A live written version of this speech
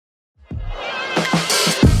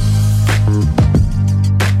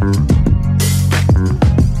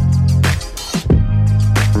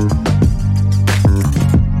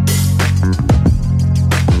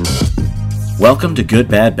Welcome to Good,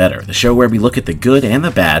 Bad, Better, the show where we look at the good and the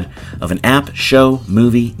bad of an app, show,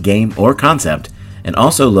 movie, game, or concept, and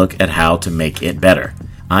also look at how to make it better.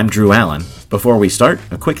 I'm Drew Allen. Before we start,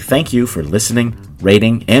 a quick thank you for listening,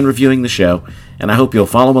 rating, and reviewing the show, and I hope you'll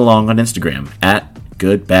follow along on Instagram at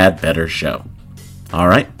Good, Bad, Better Show.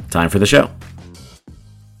 Alright, time for the show.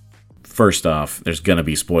 First off, there's gonna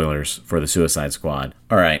be spoilers for the Suicide Squad.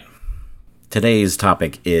 Alright, today's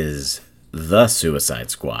topic is The Suicide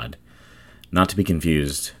Squad. Not to be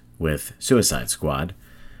confused with Suicide Squad,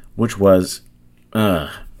 which was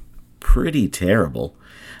pretty terrible.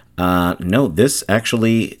 No, this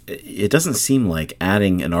actually, it doesn't seem like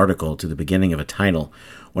adding an article to the beginning of a title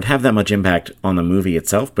would have that much impact on the movie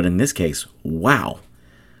itself, but in this case, wow,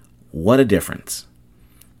 what a difference.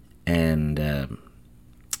 And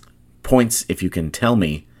points if you can tell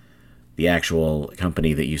me the actual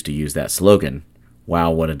company that used to use that slogan.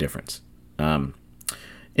 Wow, what a difference.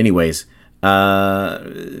 Anyways,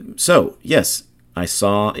 so yes, I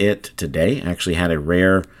saw it today. I actually had a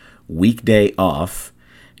rare weekday off,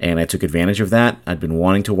 and I took advantage of that. I'd been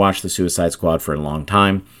wanting to watch The Suicide Squad for a long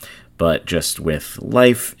time, but just with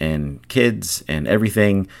life and kids and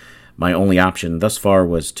everything, my only option thus far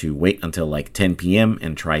was to wait until like 10 p.m.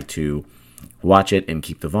 and try to watch it and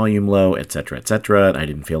keep the volume low, etc., etc. I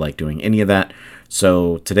didn't feel like doing any of that.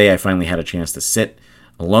 So today I finally had a chance to sit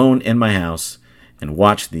alone in my house and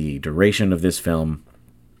watch the duration of this film,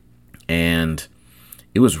 and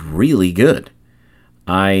it was really good.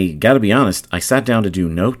 I gotta be honest, I sat down to do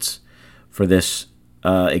notes for this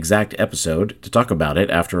exact episode to talk about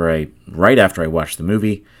it right after I watched the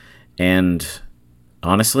movie, and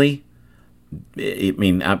honestly,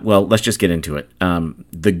 let's just get into it.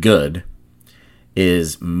 The good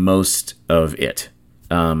is most of it.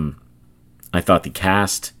 I thought the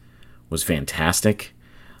cast was fantastic.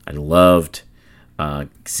 I loved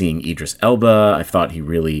seeing Idris Elba. I thought he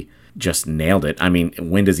really just nailed it. I mean,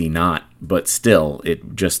 when does he not? But still,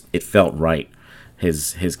 it felt right.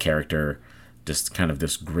 His character, just kind of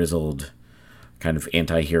this grizzled, kind of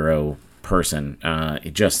anti-hero person,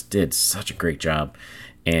 it just did such a great job.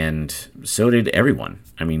 And so did everyone.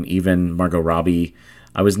 I mean, even Margot Robbie.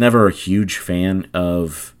 I was never a huge fan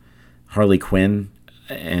of Harley Quinn,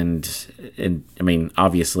 and I mean,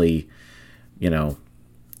 obviously, you know,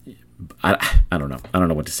 I don't know. I don't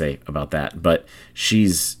know what to say about that, but she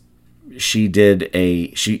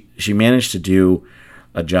managed to do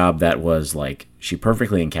a job that was like, she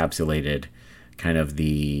perfectly encapsulated kind of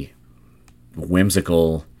the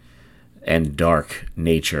whimsical and dark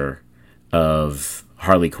nature of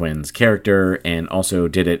Harley Quinn's character, and also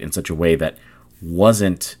did it in such a way that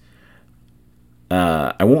wasn't,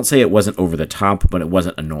 I won't say it wasn't over the top, but it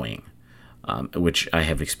wasn't annoying, which I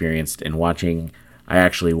have experienced in watching. I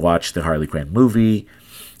actually watched the Harley Quinn movie,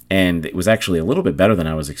 and it was actually a little bit better than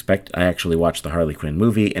I was I actually watched the Harley Quinn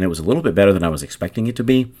movie, and it was a little bit better than I was expecting it to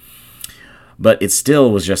be. But it still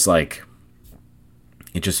was just like,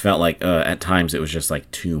 it just felt like at times it was just like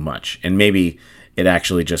too much. And maybe it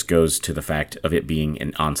actually just goes to the fact of it being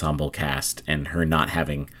an ensemble cast and her not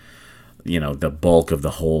having, you know, the bulk of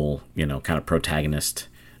the whole, you know, kind of protagonist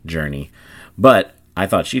journey. But I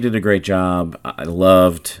thought she did a great job. I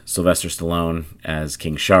loved Sylvester Stallone as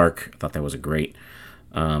King Shark. I thought that was a great.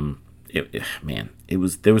 There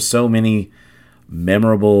was so many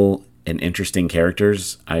memorable and interesting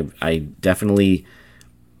characters. I definitely,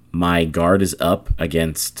 my guard is up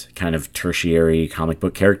against kind of tertiary comic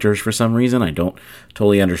book characters for some reason. I don't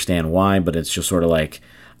totally understand why, but it's just sort of like,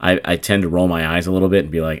 I tend to roll my eyes a little bit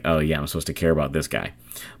and be like, oh yeah, I'm supposed to care about this guy.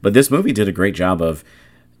 But this movie did a great job of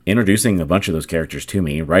introducing a bunch of those characters to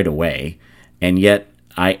me right away, and yet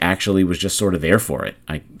I actually was just sort of there for it.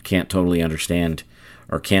 I can't totally understand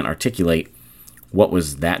or can't articulate what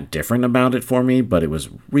was that different about it for me, but it was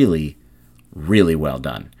really, really well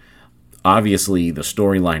done. Obviously, the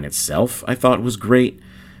storyline itself I thought was great.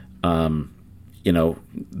 You know,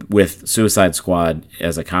 with Suicide Squad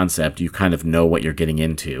as a concept, you kind of know what you're getting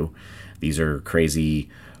into. These are crazy,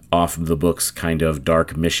 off-the-books kind of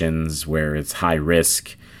dark missions where it's high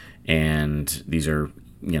risk, and these are,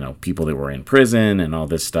 you know, people that were in prison and all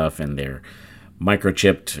this stuff, and they're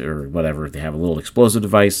microchipped or whatever. They have a little explosive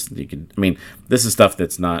device. This is stuff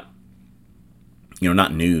that's not, you know,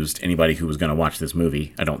 not news to anybody who was going to watch this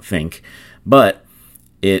movie, I don't think. But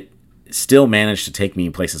it still managed to take me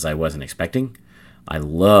in places I wasn't expecting. I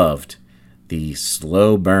loved the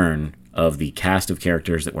slow burn of the cast of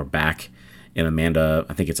characters that were back in Amanda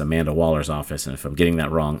Waller's office, and if I'm getting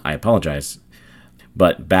that wrong, I apologize.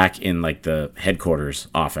 But back in like the headquarters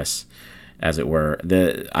office, as it were,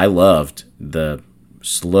 I loved the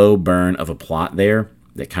slow burn of a plot there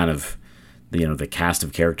that kind of the cast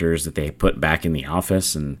of characters that they put back in the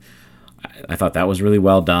office, and I thought that was really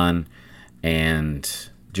well done. And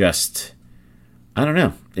just, I don't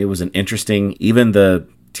know, it was an interesting, even the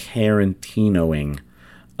Tarantinoing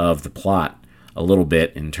of the plot a little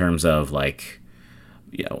bit in terms of like,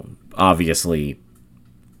 obviously,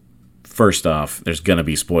 first off, there's going to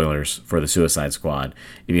be spoilers for the Suicide Squad.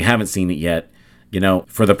 If you haven't seen it yet,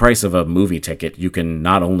 for the price of a movie ticket, you can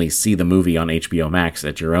not only see the movie on HBO Max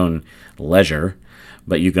at your own leisure,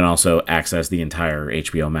 but you can also access the entire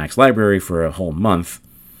HBO Max library for a whole month.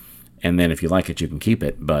 And then if you like it, you can keep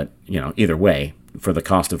it. But, either way, for the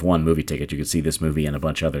cost of one movie ticket, you could see this movie and a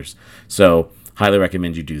bunch of others. So highly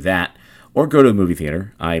recommend you do that or go to a movie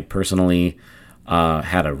theater. I personally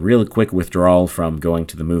had a really quick withdrawal from going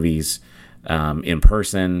to the movies in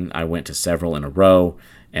person. I went to several in a row.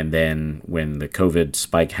 And then when the COVID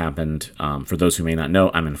spike happened, for those who may not know,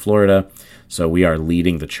 I'm in Florida. So we are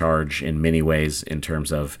leading the charge in many ways in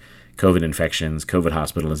terms of COVID infections, COVID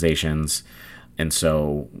hospitalizations. And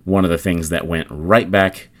so one of the things that went right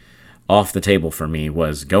back off the table for me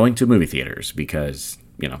was going to movie theaters because,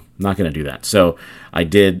 not going to do that. So I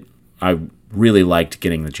really liked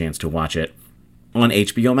getting the chance to watch it on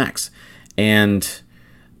HBO Max. And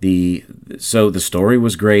the story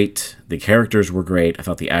was great. The characters were great. I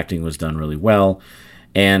thought the acting was done really well.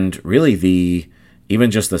 And really even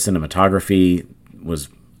just the cinematography was,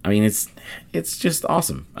 it's just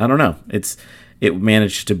awesome. I don't know. It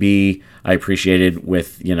managed to be, I appreciated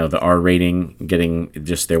with, the R rating getting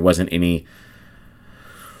just, there wasn't any,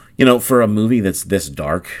 for a movie that's this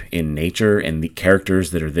dark in nature and the characters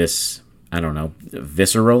that are this, I don't know,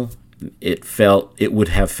 visceral, it would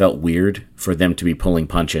have felt weird for them to be pulling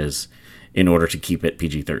punches in order to keep it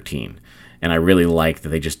PG-13. And I really like that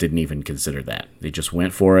they just didn't even consider that. They just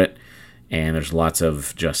went for it. And there's lots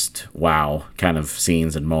of just wow kind of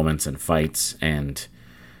scenes and moments and fights and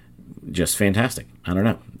just fantastic. I don't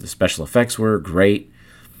know. The special effects were great.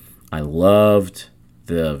 I loved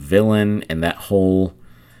the villain and that whole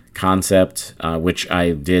concept, which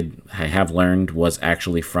I have learned was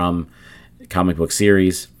actually from comic book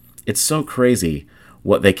series. It's so crazy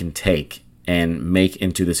what they can take and make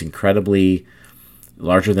into this incredibly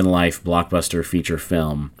larger-than-life blockbuster feature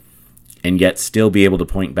film and yet still be able to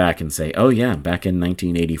point back and say, oh yeah, back in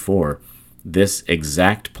 1984, this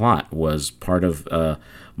exact plot was part of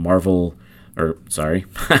Marvel, or sorry,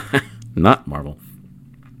 not Marvel.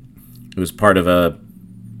 It was part of a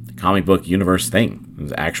comic book universe thing. It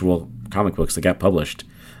was actual comic books that got published,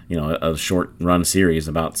 a short-run series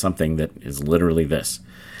about something that is literally this.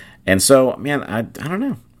 And so, man, I don't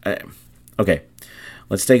know. Okay,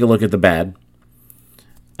 let's take a look at the bad.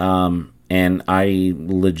 And I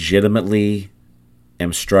legitimately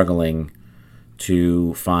am struggling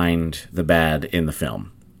to find the bad in the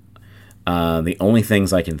film. The only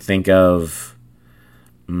things I can think of...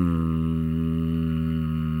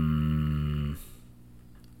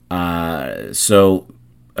 so,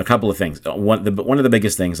 a couple of things. One of the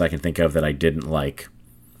biggest things I can think of that I didn't like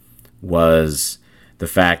was the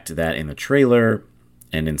fact that in the trailer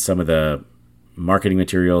and in some of the marketing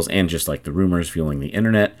materials and just like the rumors fueling the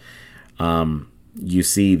internet, you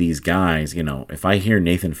see these guys, if I hear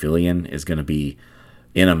Nathan Fillion is going to be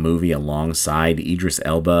in a movie alongside Idris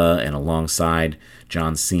Elba and alongside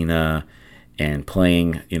John Cena and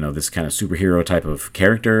playing, this kind of superhero type of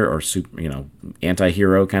character or,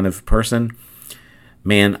 anti-hero kind of person,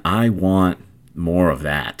 man, I want more of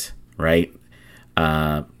that, right?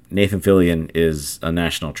 Nathan Fillion is a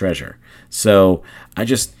national treasure. So I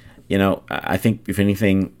just, I think if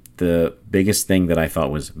anything, the biggest thing that I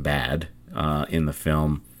thought was bad in the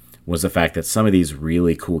film was the fact that some of these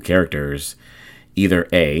really cool characters either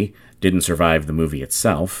A, didn't survive the movie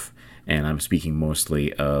itself, and I'm speaking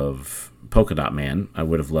mostly of Polka Dot Man. I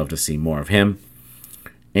would have loved to see more of him.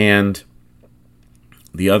 And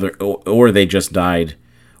the other, or they just died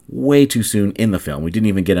way too soon in the film. We didn't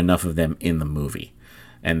even get enough of them in the movie.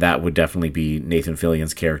 And that would definitely be Nathan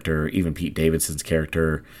Fillion's character, even Pete Davidson's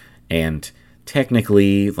character, and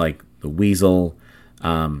technically, like, the Weasel.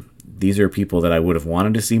 These are people that I would have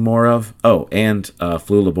wanted to see more of. Oh, and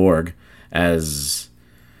Flula Borg as...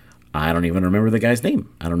 I don't even remember the guy's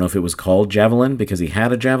name. I don't know if it was called Javelin because he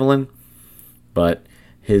had a javelin, but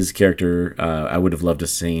his character, I would have loved to have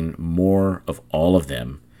seen more of all of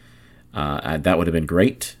them. That would have been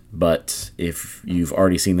great, but if you've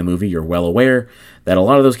already seen the movie, you're well aware that a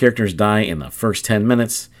lot of those characters die in the first 10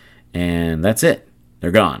 minutes, and that's it.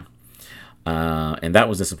 They're gone. And that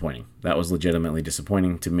was disappointing. That was legitimately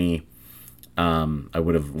disappointing to me. I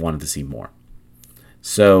would have wanted to see more.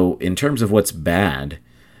 So in terms of what's bad,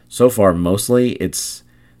 so far mostly it's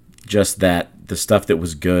just that the stuff that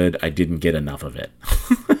was good, I didn't get enough of it.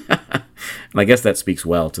 And I guess that speaks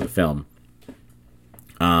well to the film.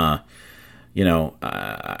 I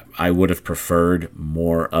would have preferred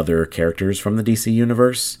more other characters from the DC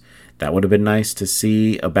universe. That would have been nice to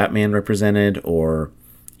see a Batman represented, or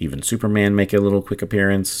even Superman make a little quick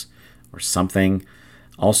appearance, or something.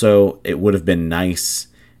 Also, it would have been nice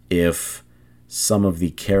if some of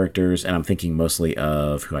the characters, and I'm thinking mostly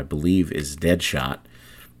of who I believe is Deadshot,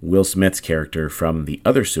 Will Smith's character from the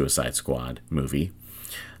other Suicide Squad movie,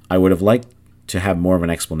 I would have liked to have more of an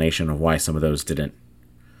explanation of why some of those didn't,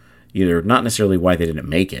 either not necessarily why they didn't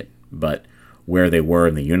make it, but where they were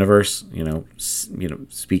in the universe.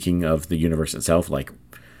 Speaking of the universe itself, like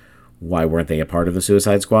why weren't they a part of the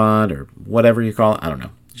Suicide Squad or whatever you call it? I don't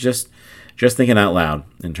know. Just thinking out loud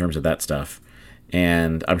in terms of that stuff.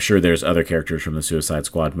 And I'm sure there's other characters from the Suicide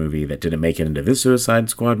Squad movie that didn't make it into this Suicide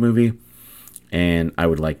Squad movie. And I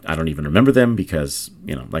don't even remember them because,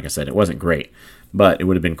 like I said, it wasn't great. But it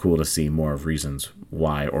would have been cool to see more of reasons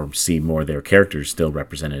why, or see more of their characters still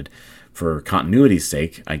represented for continuity's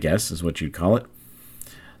sake, I guess, is what you'd call it.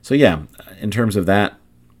 So yeah, in terms of that,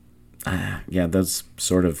 that's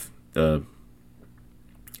sort of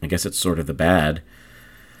I guess it's sort of the bad.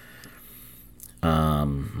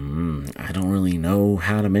 I don't really know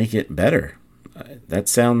how to make it better.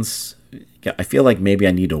 I feel like maybe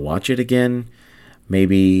I need to watch it again.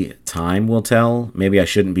 Maybe time will tell. Maybe I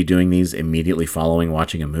shouldn't be doing these immediately following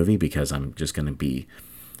watching a movie because I'm just going to be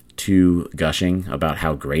too gushing about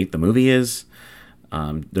how great the movie is.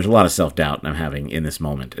 There's a lot of self-doubt I'm having in this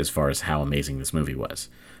moment as far as how amazing this movie was.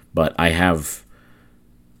 But I had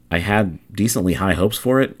decently high hopes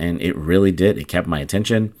for it, and it really did. It kept my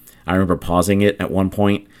attention. I remember pausing it at one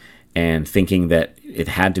point and thinking that it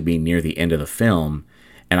had to be near the end of the film,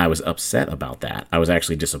 and I was upset about that. I was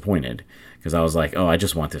actually disappointed because I was like, oh, I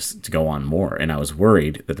just want this to go on more, and I was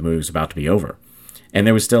worried that the movie was about to be over. And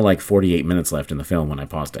there was still like 48 minutes left in the film when I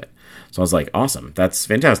paused it. So I was like, awesome, that's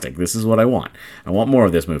fantastic. This is what I want. I want more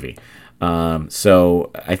of this movie.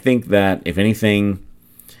 So I think that, if anything,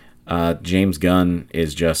 James Gunn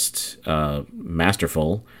is just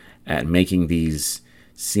masterful at making these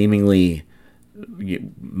seemingly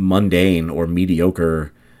mundane or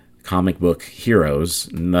mediocre comic book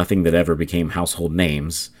heroes, nothing that ever became household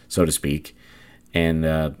names, so to speak,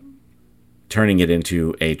 and turning it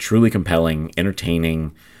into a truly compelling,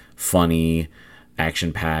 entertaining, funny,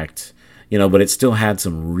 action-packed, but it still had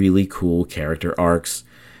some really cool character arcs,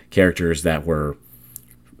 characters that were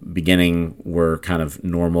kind of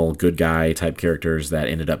normal good guy type characters that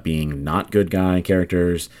ended up being not good guy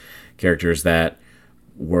characters that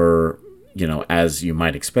were, as you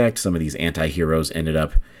might expect, some of these anti-heroes ended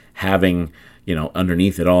up having,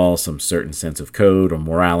 underneath it all, some certain sense of code or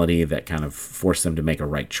morality that kind of forced them to make a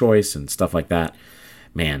right choice and stuff like that.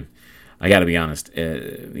 Man, I got to be honest,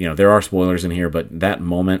 there are spoilers in here, but that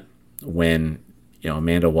moment when,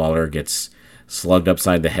 Amanda Waller gets slugged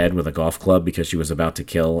upside the head with a golf club because she was about to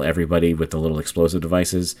kill everybody with the little explosive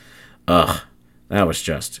devices, that was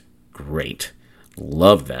just great.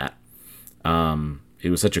 Loved that. It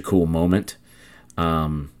was such a cool moment.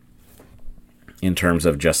 In terms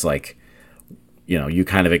of just like, you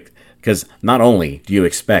kind of, because not only do you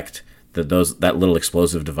expect that that little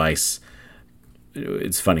explosive device,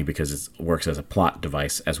 it's funny because it works as a plot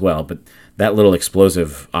device as well, but that little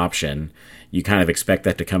explosive option, you kind of expect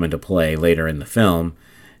that to come into play later in the film,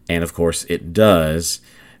 and of course it does,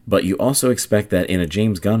 but you also expect that in a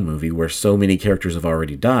James Gunn movie where so many characters have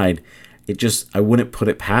already died, I wouldn't put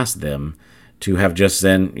it past them to have just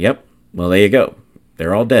said, yep, well, there you go.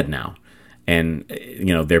 They're all dead now. And,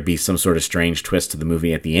 there'd be some sort of strange twist to the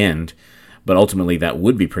movie at the end. But ultimately, that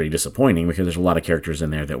would be pretty disappointing because there's a lot of characters in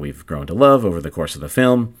there that we've grown to love over the course of the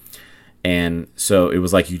film. And so it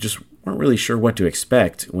was like you just weren't really sure what to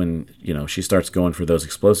expect when, she starts going for those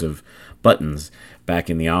explosive buttons back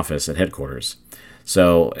in the office at headquarters.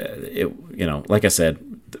 So, like I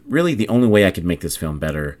said, really the only way I could make this film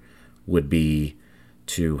better would be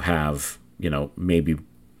to have, maybe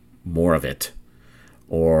more of it.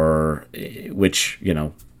 Or, which,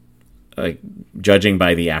 judging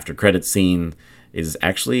by the after credits scene, is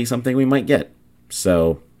actually something we might get.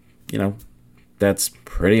 So, that's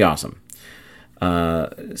pretty awesome.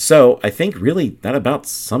 So I think really that about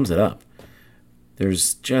sums it up.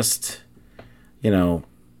 There's just, you know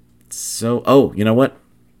what?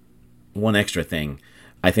 One extra thing.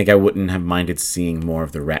 I think I wouldn't have minded seeing more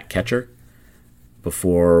of the Ratcatcher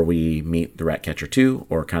before we meet the Ratcatcher 2,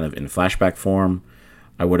 or kind of in flashback form.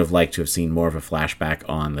 I would have liked to have seen more of a flashback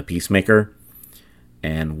on the Peacemaker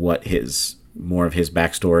and more of his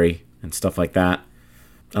backstory and stuff like that.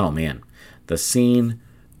 Oh man, the scene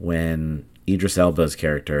when Idris Elba's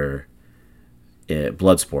character,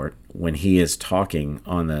 Bloodsport, when he is talking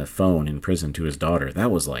on the phone in prison to his daughter, that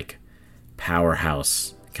was like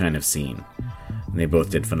powerhouse kind of scene. And they both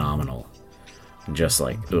did phenomenal. And just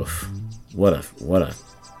like, oof, what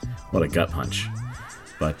a gut punch.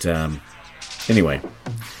 But anyway,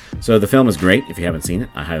 so the film is great. If you haven't seen it,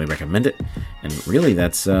 I highly recommend it. And really,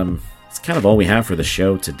 that's kind of all we have for the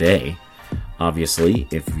show today. Obviously,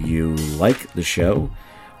 if you like the show,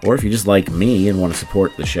 or if you just like me and want to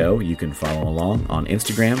support the show, you can follow along on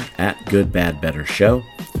Instagram at Good Bad Better Show.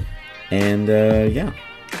 And yeah,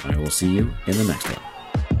 I will see you in the next one.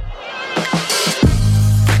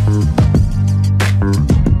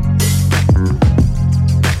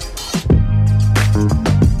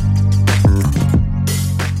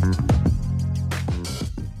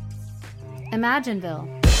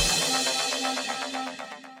 Imagineville.